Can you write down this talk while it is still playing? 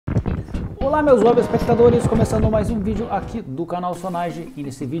Olá meus web espectadores, começando mais um vídeo aqui do canal Sonaje. E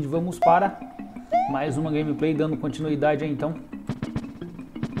nesse vídeo vamos para mais uma gameplay, dando continuidade aí então.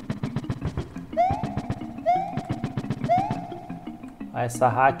 A essa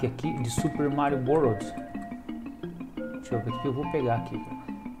hack aqui de Super Mario World. Deixa eu ver o que eu vou pegar aqui.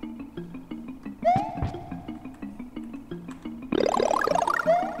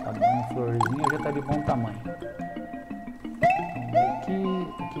 Tá bom, a florzinha já tá de bom tamanho. Vamos ver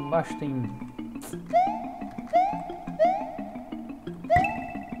aqui embaixo tem...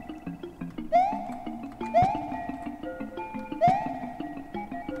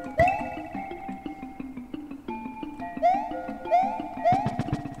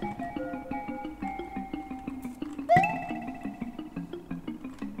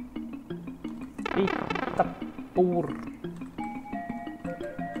 Eita porra!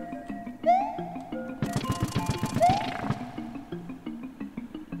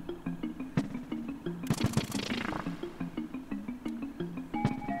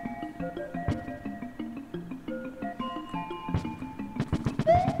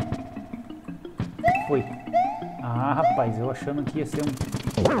 Foi. Ah, rapaz, eu achando que ia ser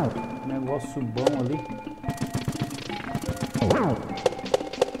um negócio bom ali.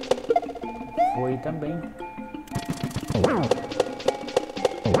 Foi também.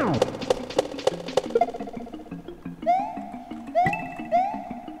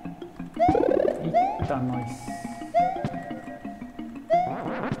 Eita, nós.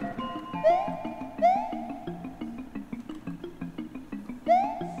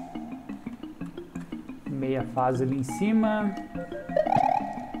 Meia fase ali em cima.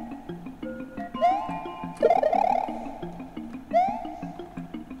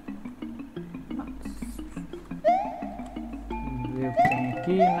 Ver o que tem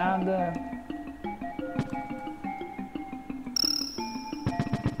aqui, nada.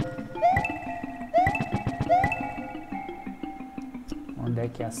 Onde é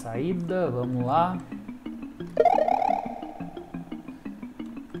que é a saída? Vamos lá.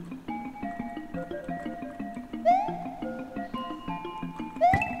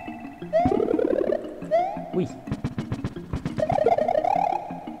 Ui.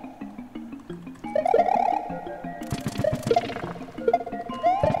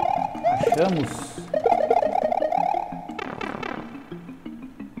 Achamos.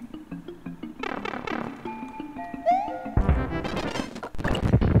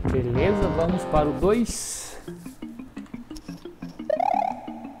 Beleza, vamos para o 2.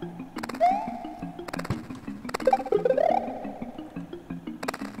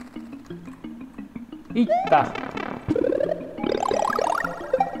 Eita!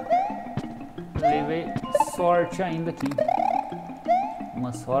 Levei sorte ainda aqui.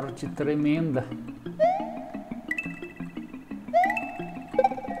 Uma sorte tremenda.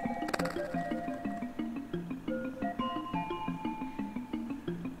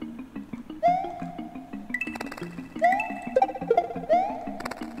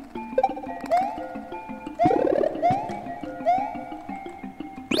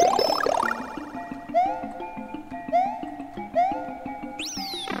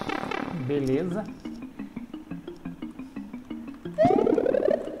 Beleza.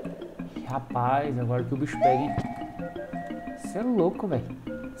 Rapaz, agora que o bicho pega, hein? Você é louco, velho.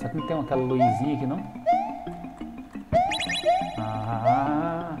 Será que não tem aquela luzinha aqui, não?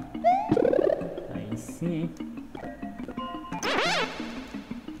 Ah! Aí sim, hein?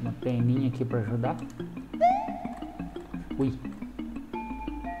 Uma peninha aqui pra ajudar. Ui!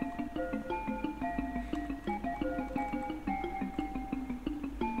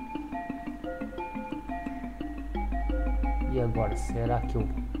 E agora, será que eu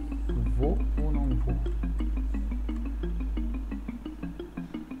vou ou não vou?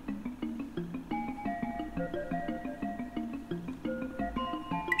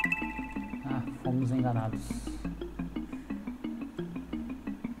 Ah, fomos enganados.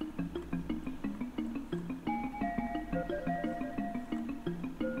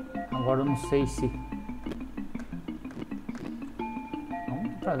 Agora eu não sei se...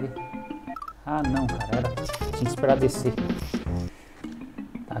 Vamos pra ver. Ah não, cara, tinha que esperar descer.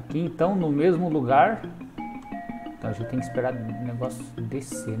 Tá aqui então, no mesmo lugar. Então a gente tem que esperar o negócio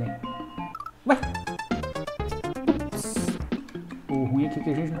descer, né? Ué! Ups. O ruim aqui é que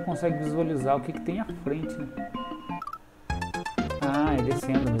a gente não consegue visualizar o que tem à frente, né? Ah, é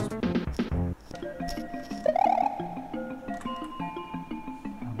descendo mesmo.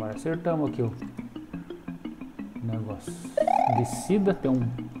 Agora acertamos aqui o negócio. Descida, tem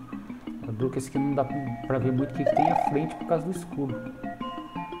um... que esse aqui não dá pra ver muito o que tem à frente por causa do escuro.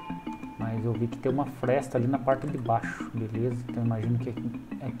 Mas Mas eu vi que tem uma fresta ali na parte de baixo, beleza? Então imagino que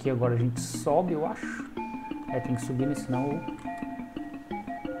aqui agora a gente sobe, eu acho. É, tem que subir nesse não.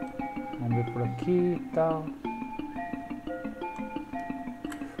 Vamos ver por aqui e tal.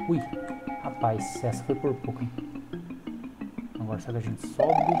 Ui, rapaz, essa foi por pouco, hein? Agora será que a gente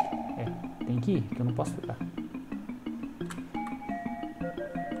sobe? É, tem que ir, que eu não posso ficar.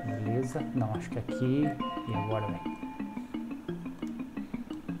 Beleza, não, acho que aqui. E agora, velho?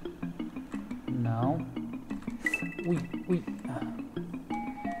 Não. Ui, ui.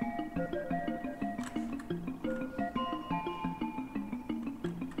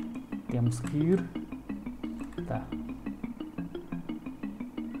 Temos que ir. Tá.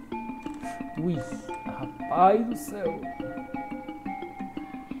 Ui, rapaz do céu.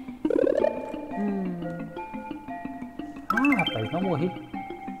 Ah, rapaz, não morri.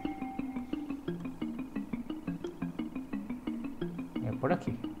 É por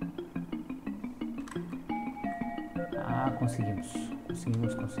aqui. Ah, conseguimos.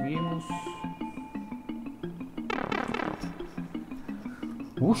 Conseguimos.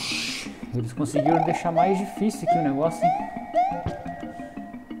 Uxi, eles conseguiram deixar mais difícil aqui o negócio, hein?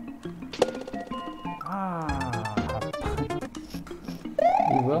 Ah, rapaz.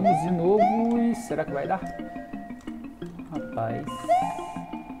 E vamos de novo. E será que vai dar? Rapaz.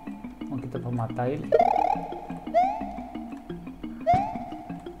 Aqui tá pra matar ele.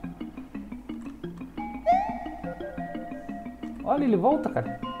 Olha, ele volta,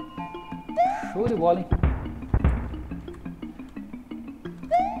 cara. Show de bola, hein?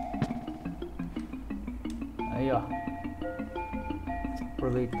 Aí, ó.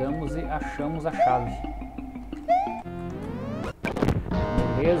 Aproveitamos e achamos a chave.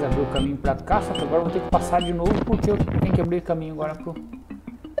 Beleza, abriu o caminho pra cá, só que agora eu vou ter que passar de novo porque eu tenho que abrir caminho agora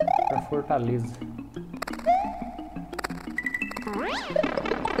pra fortaleza.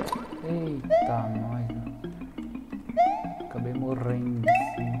 Eita, nós. Acabei morrendo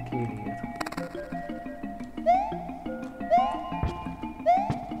sem querer.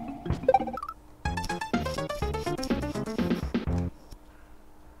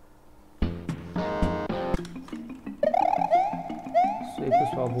 Isso aí,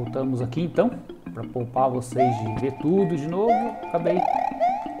 pessoal, voltamos aqui então para poupar vocês de ver tudo de novo. Acabei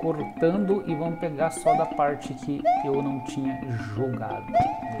cortando e vamos pegar só da parte que eu não tinha jogado,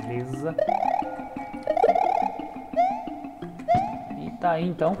 beleza? E tá aí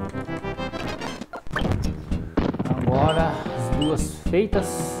então. Agora as duas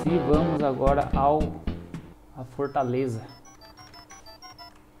feitas e vamos agora à fortaleza.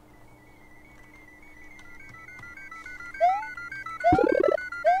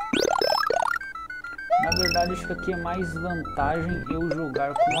 Na verdade, acho que aqui é mais vantagem eu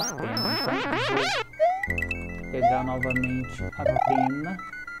jogar com a pena. Então, vou pegar novamente a pena.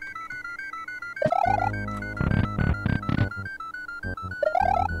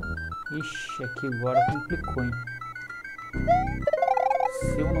 Ixi, aqui agora complicou, hein?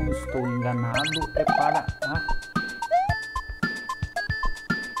 Se eu não estou enganado, é para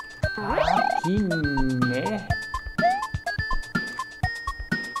aqui, né?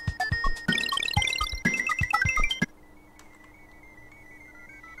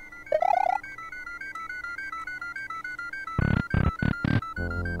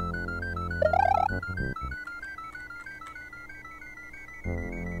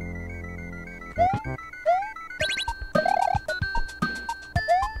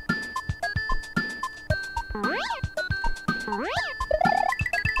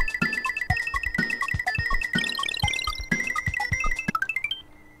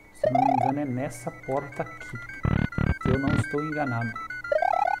 Se não me engano é nessa porta aqui, se eu não estou enganado.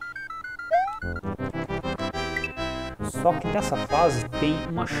 Só que nessa fase tem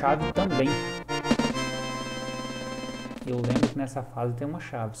uma chave também. Eu lembro que nessa fase tem uma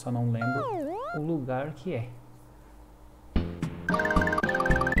chave, só não lembro o lugar que é.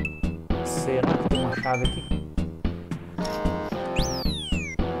 Será que tem uma chave aqui?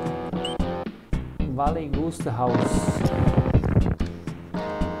 Valley Ghost House.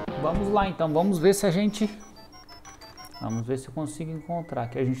 Vamos lá então, vamos ver se a gente... Vamos ver se eu consigo encontrar.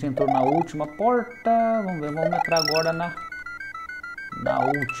 Aqui a gente entrou na última porta. Vamos ver, vamos entrar agora na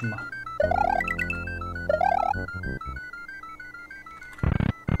última.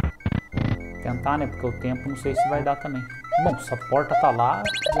 Tentar, né? Porque o tempo não sei se vai dar também. Bom, se a porta tá lá,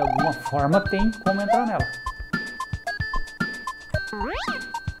 de alguma forma tem como entrar nela.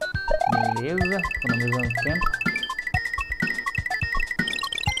 Beleza, economizando tempo.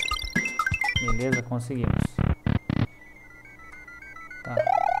 Beleza, conseguimos. Tá.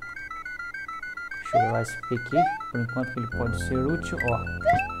 Deixa eu levar esse P aqui, por enquanto que ele pode ser útil.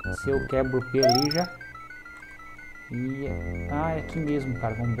 Ó, se eu quebro o P ali já... Ah, é aqui mesmo,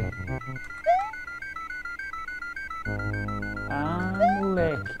 cara, vamos ver. Ah,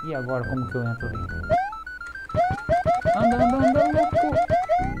 moleque. E agora, como que eu entro ali? Anda, anda, anda, louco!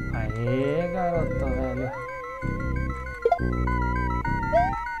 Aê, garoto, velho.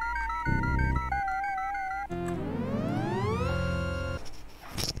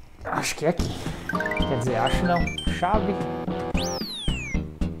 Acho que é aqui. Quer dizer, acho não. Chave.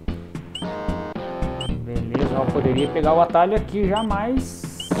 Beleza, eu poderia pegar o atalho aqui já, mas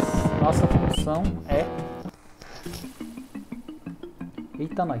nossa função é...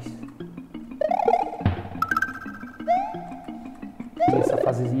 Eita, nós. E essa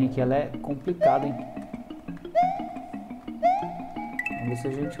fasezinha aqui, ela é complicada, hein? Vamos ver se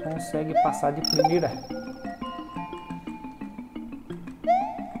a gente consegue passar de primeira.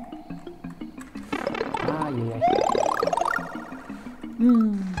 Ai, ai, ai.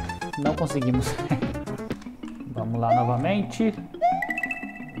 Não conseguimos. Vamos lá novamente.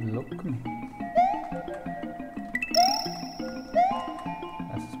 Louco.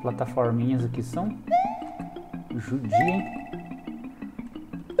 Essas plataforminhas aqui são judia, hein?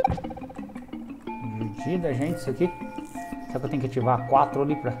 Judia da gente isso aqui. Será que eu tenho que ativar 4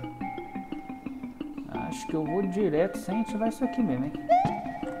 ali pra... Acho que eu vou direto sem ativar isso aqui mesmo, hein?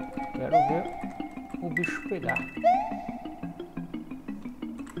 Quero ver o bicho pegar.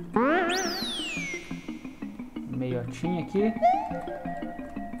 Meiotinha aqui.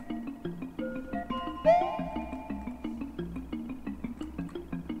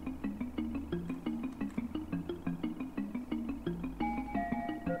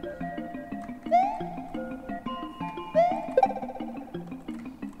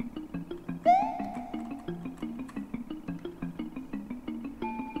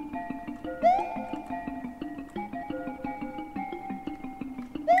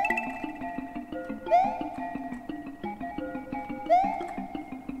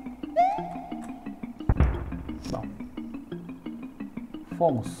 Bom,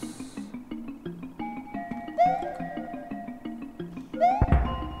 fomos.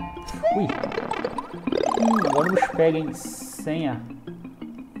 Ui. Agora o bicho pega, hein? Sem a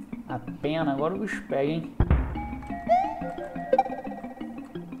pena, agora o bicho pega, hein?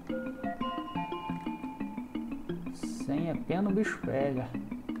 Sem a pena o bicho pega.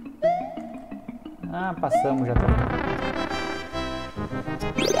 Ah, passamos já também.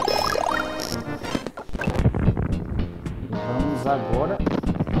 Vamos agora.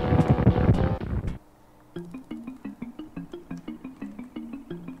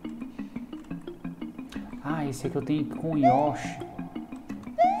 Ah, esse aqui eu tenho com o Yoshi.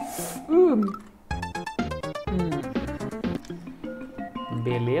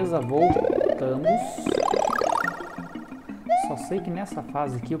 Beleza, voltamos. Só sei que nessa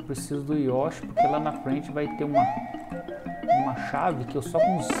fase aqui eu preciso do Yoshi, porque lá na frente vai ter uma chave que eu só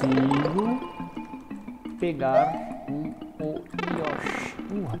consigo pegar com o Yoshi.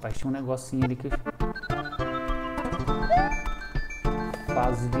 Rapaz, tinha um negocinho ali que...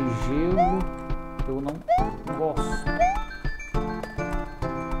 Fase de gelo, eu não gosto.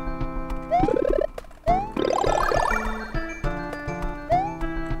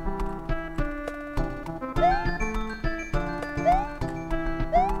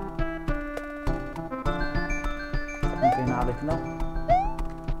 Não tem nada aqui não.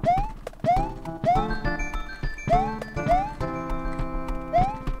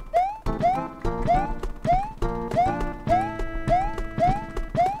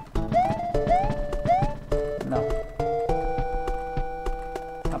 Não.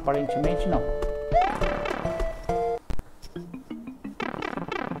 Aparentemente não.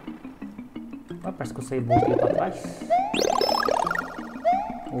 Parece que eu saí e voltei para trás.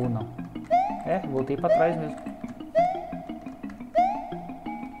 Ou não. É, voltei para trás mesmo.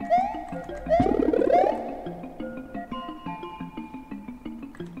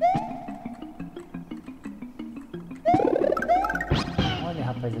 Olha,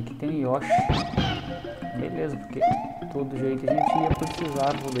 rapaz, aqui tem o Yoshi. Beleza, porque todo jeito a gente ia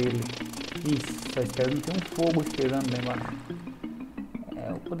precisar dele. Isso, só espero não ter um fogo esperando lá embaixo.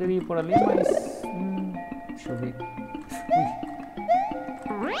 Eu poderia ir por ali, mas... deixa eu ver.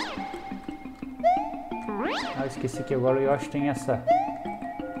 Ah, eu esqueci que agora o Yoshi tem esse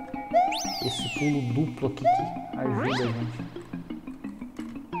pulo duplo aqui que ajuda a gente.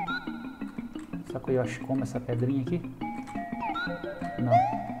 Será que o Yoshi come essa pedrinha aqui?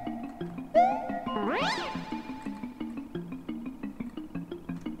 Não.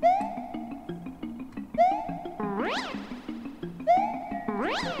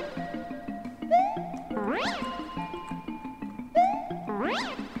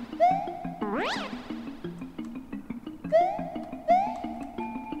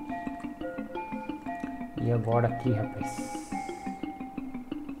 E agora aqui, rapaz.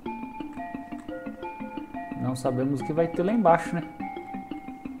 Não sabemos o que vai ter lá embaixo, né?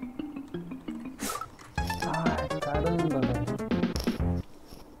 Ai, caramba, velho.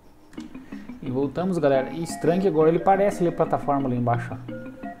 E voltamos, galera. E estranho que agora ele parece ali a plataforma lá embaixo, ó.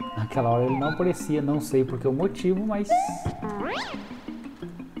 Naquela hora ele não aparecia, não sei porque o motivo, mas...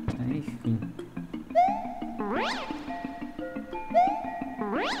 enfim.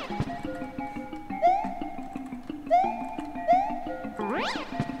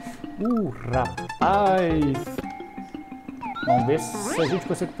 Rapaz! Vamos ver se a gente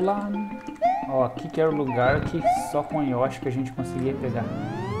consegue pular. Ó, aqui que era o lugar que só com Yoshi que a gente conseguia pegar.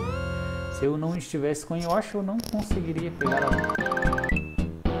 Se eu não estivesse com Yoshi, eu não conseguiria pegar ela.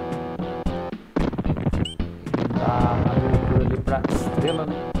 Dá abertura ali pra estrela,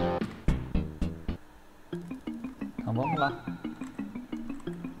 né? Então vamos lá.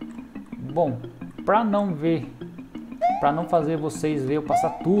 Bom, pra não ver... Para não fazer vocês ver eu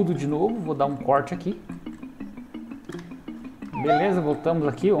passar tudo de novo, vou dar um corte aqui. Beleza, voltamos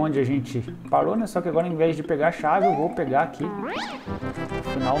aqui onde a gente parou, né? Só que agora, em vez de pegar a chave, eu vou pegar aqui o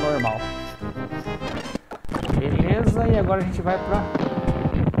final normal. Beleza, e agora a gente vai para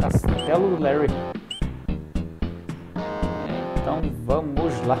Castelo do Larry. Então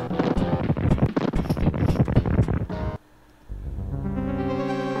vamos lá.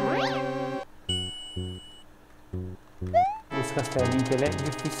 Esse castelinho que ele é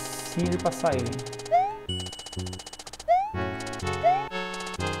difícil de passar ele.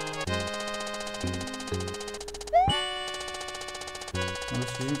 Vamos ver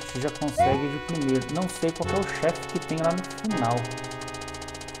se a gente já consegue de primeiro. Não sei qual que é o chefe que tem lá no final.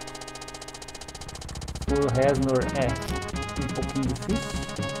 O Reznor é um pouquinho difícil.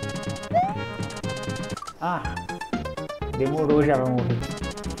 Ah, demorou já pra morrer.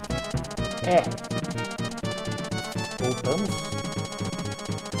 Voltamos.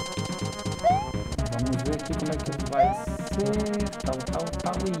 Vamos ver aqui como é que vai ser. Tal.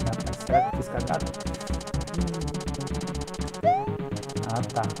 Ih, rapaz, será que eu fiz cagada? Ah,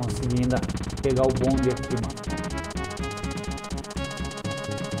 tá. Consegui ainda pegar o bonde aqui, mano.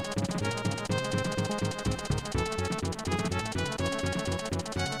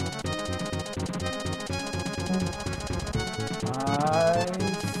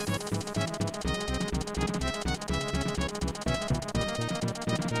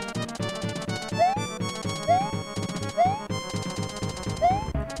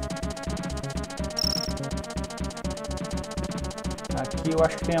 Aqui eu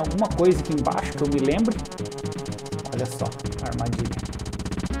acho que tem alguma coisa aqui embaixo que eu me lembro. Olha só, armadilha.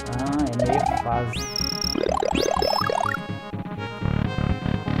 Ah, é meia fase.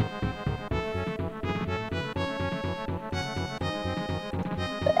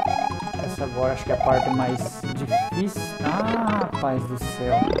 Essa agora acho que é a parte mais difícil. Ah, rapaz do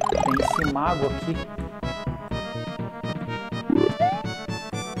céu. Tem esse mago aqui.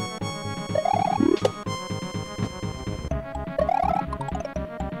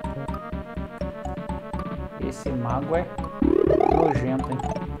 Esse mago é nojento, hein?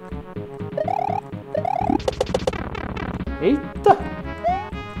 Eita!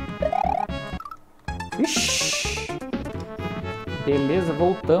 Ixi! Beleza,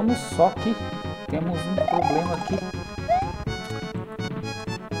 voltamos, só que temos um problema aqui.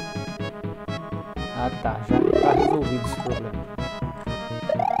 Ah tá, já está resolvido esse problema.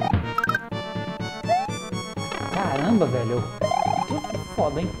 Caramba, velho! Que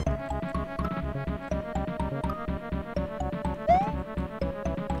foda, hein?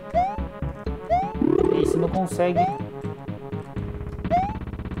 Esse não consegue.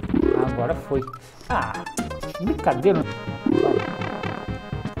 Agora foi. Ah, brincadeira.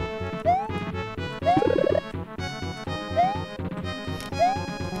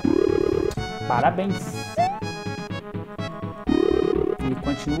 Parabéns. E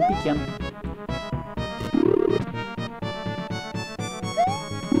continua pequeno.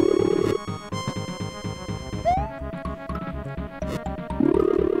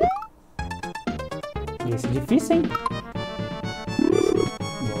 Esse é difícil, hein?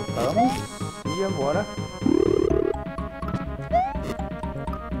 Voltamos. E agora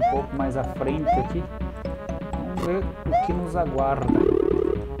um pouco mais à frente aqui. Vamos ver o que nos aguarda.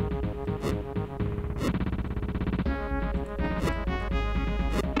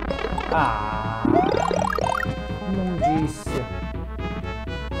 Ah, imundícia.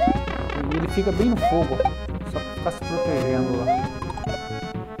 E ele fica bem no fogo, só pra ficar se protegendo lá.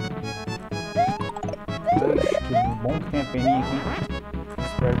 Que bom que tem a peninha aqui.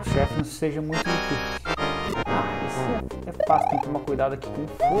 Espero que o chefe não seja muito difícil. Ah, esse é fácil, tem que tomar cuidado aqui com o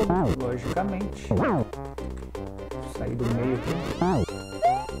fogo, logicamente. Sair do meio aqui.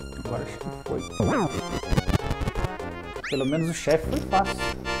 Agora acho que foi. Pelo menos o chefe foi fácil.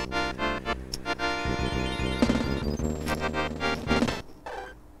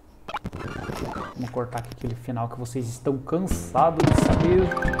 Vamos cortar aqui aquele final que vocês estão cansados de saber.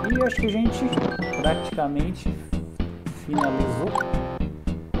 E acho que a gente praticamente finalizou.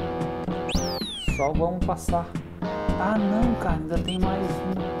 Só vamos passar. Ah não, cara, ainda tem mais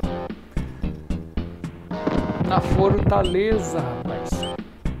um. Na fortaleza, rapaz.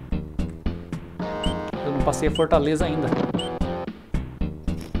 Eu não passei a fortaleza ainda.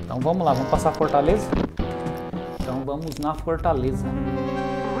 Então vamos lá, vamos passar a fortaleza? Então vamos na fortaleza.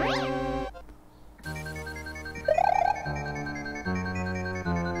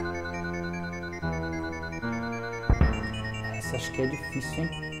 Essa acho que é difícil,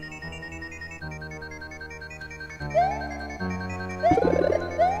 hein?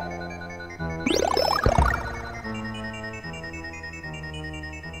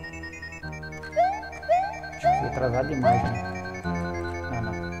 Atrasado demais, né? Ah,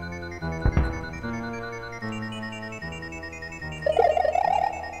 não.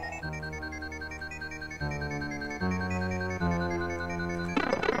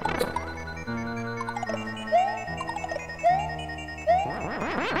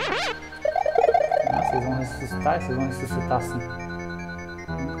 Ah, vocês vão ressuscitar? Vocês vão ressuscitar assim.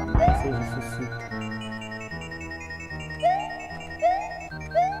 Nunca mais vocês ressuscitam.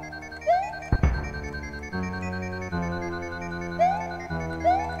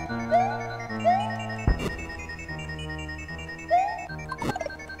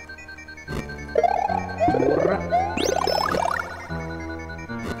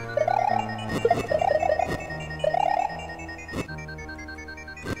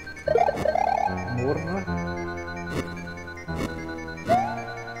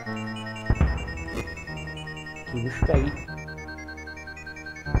 Que bicho que é aí?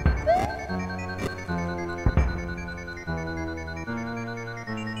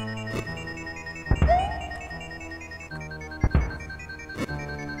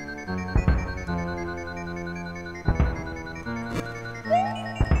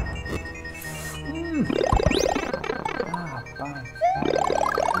 Ah, rapaz.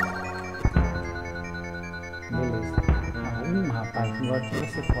 Beleza. Rapaz, agora aqui vai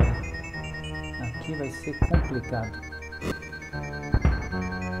ser foda. Aqui vai ser complicado.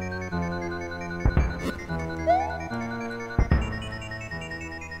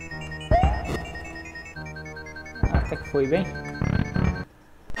 Até que foi bem.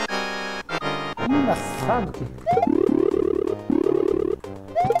 Engraçado que...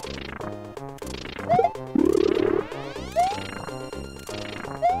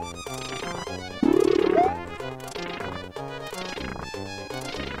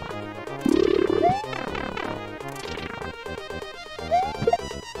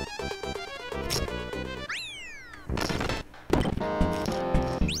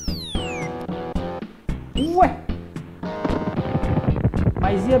 Ué!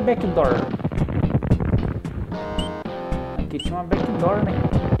 Mas e a backdoor? Aqui tinha uma backdoor, né?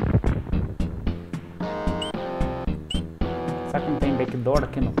 Será que não tem backdoor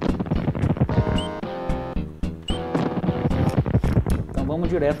aqui não? Então vamos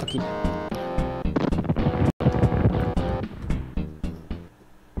direto aqui.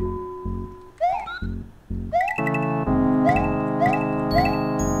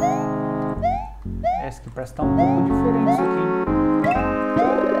 Essa aqui parece estar um pouco diferente isso aqui, hein?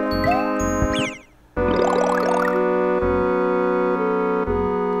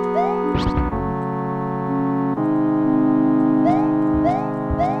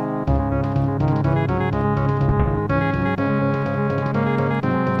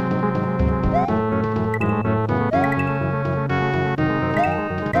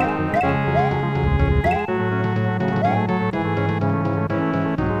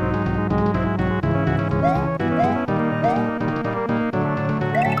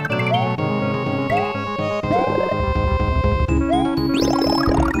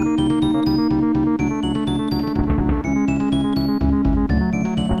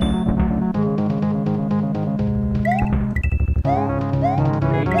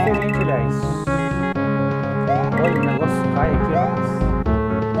 Olha, o negócio cai aqui, ó.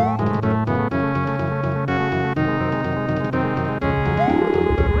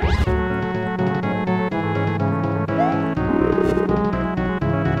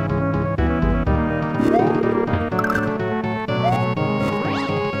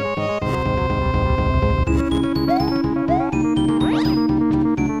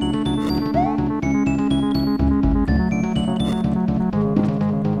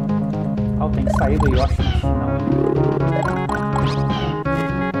 Ah, tem que sair do Yoshi no final.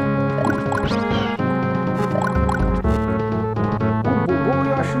 Bugou o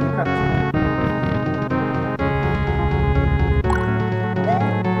Yoshi, né, cara?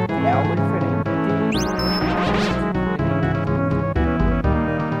 Tem algo diferente.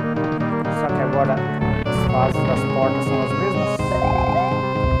 Só que agora as fases das portas são as mesmas.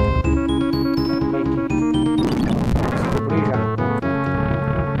 Descobri já.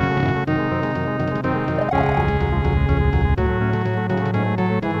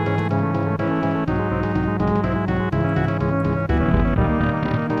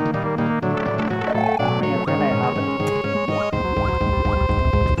 Minha perna é errada.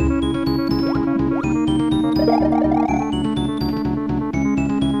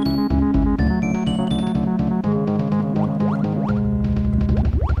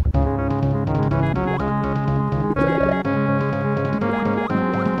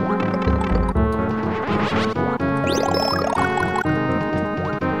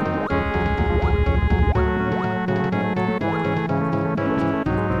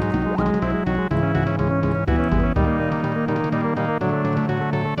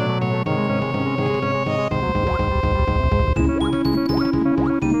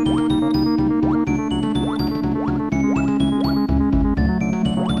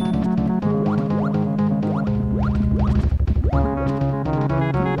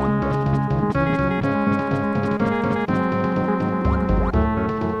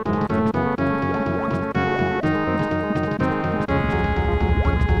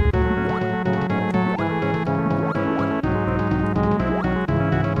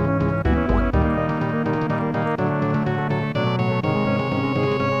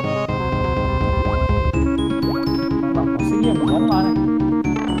 Vamos lá, né?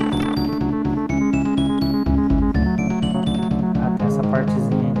 Ah, tem essa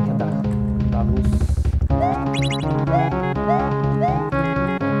partezinha ainda que é da luz.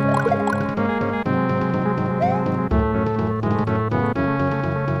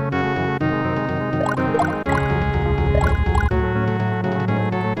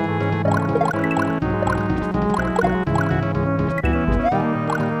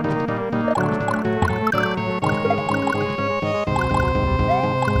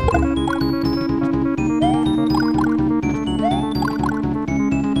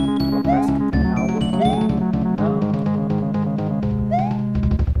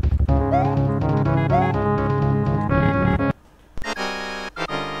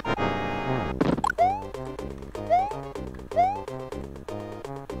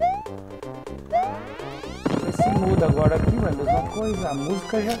 Muda agora aqui, é a mesma coisa, a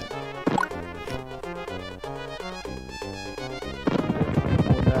música já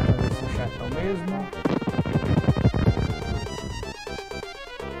mudar para ver se o chat é o mesmo.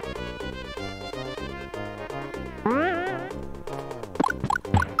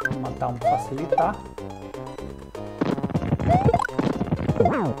 Vou matar um para facilitar.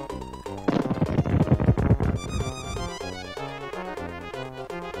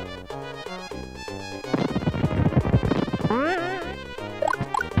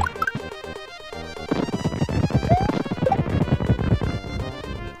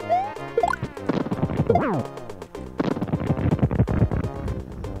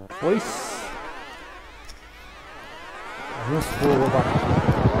 Pois uns fogo agora.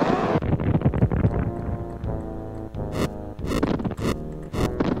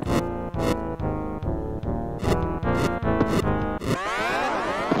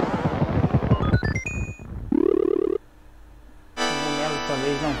 O momento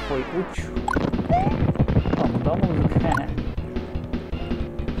talvez não foi útil. Vamos mudar a música.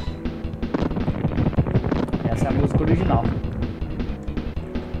 Essa é a música original.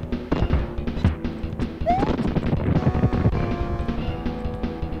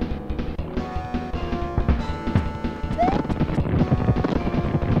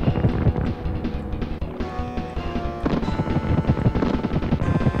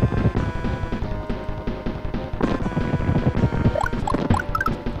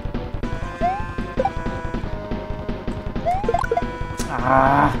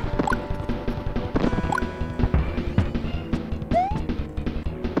 Ah!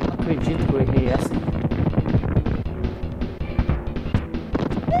 Não acredito que eu errei essa.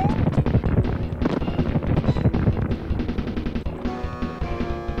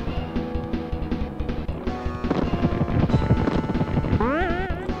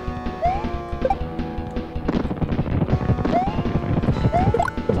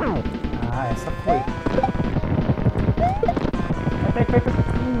 Ah, essa foi.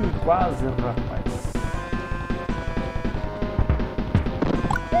 Quase, rapaz.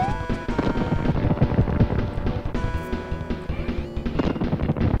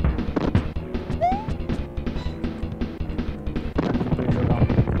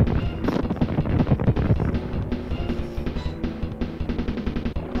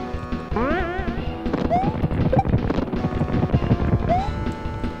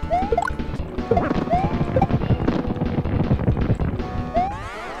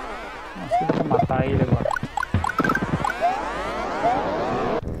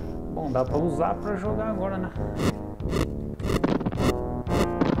 Não dá pra usar pra jogar agora, né?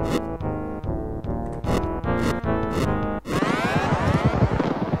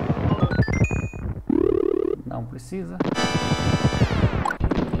 Não precisa.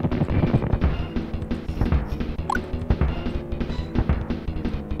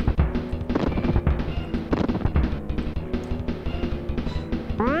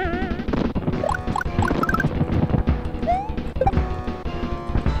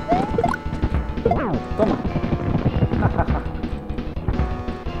 Toma!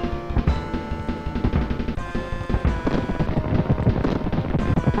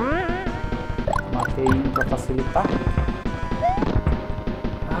 Matei um pra facilitar.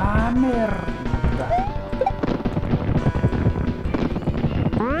 Ah, merda!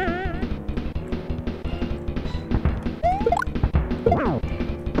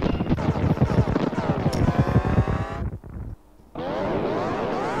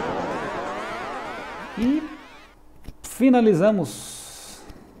 E finalizamos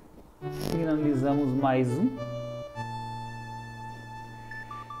mais um.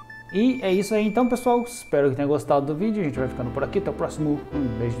 E é isso aí então, pessoal. Espero que tenham gostado do vídeo. A gente vai ficando por aqui. Até o próximo.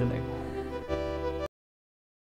 Um beijo do nego.